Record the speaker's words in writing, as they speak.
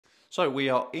So we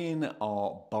are in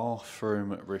our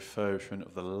bathroom refurbishment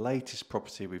of the latest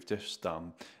property we've just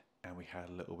done, and we had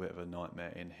a little bit of a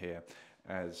nightmare in here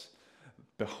as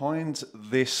behind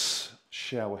this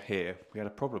shower here we had a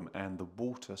problem and the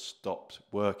water stopped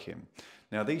working.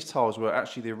 Now these tiles were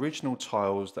actually the original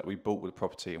tiles that we bought with the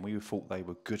property, and we thought they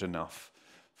were good enough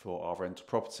for our rental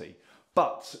property,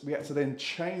 but we had to then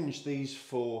change these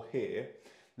four here.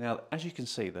 Now as you can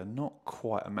see, they're not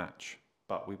quite a match,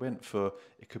 but we went for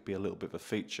it could be a little bit of a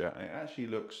feature, and it actually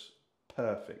looks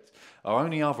perfect. Our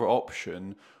only other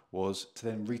option was to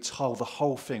then retile the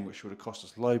whole thing, which would have cost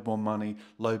us load more money,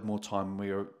 load more time, and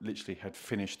we literally had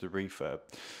finished the refurb.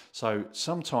 So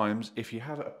sometimes if you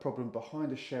have a problem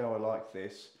behind a shower like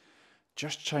this,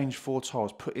 just change four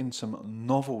tiles, put in some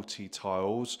novelty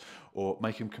tiles, or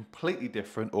make them completely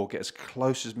different, or get as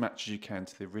close as match as you can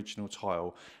to the original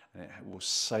tile, and it will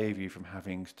save you from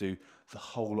having to do the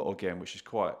whole lot again, which is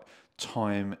quite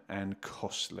time and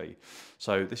costly.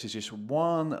 So this is just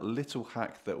one little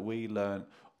hack that we learned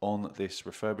on this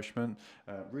refurbishment.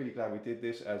 Really glad we did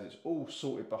this, as it's all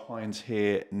sorted behind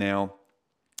here now,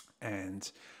 and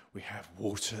we have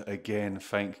water again,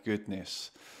 thank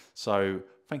goodness. So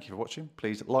thank you for watching.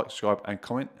 Please like, subscribe and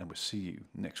comment, and we'll see you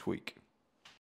next week.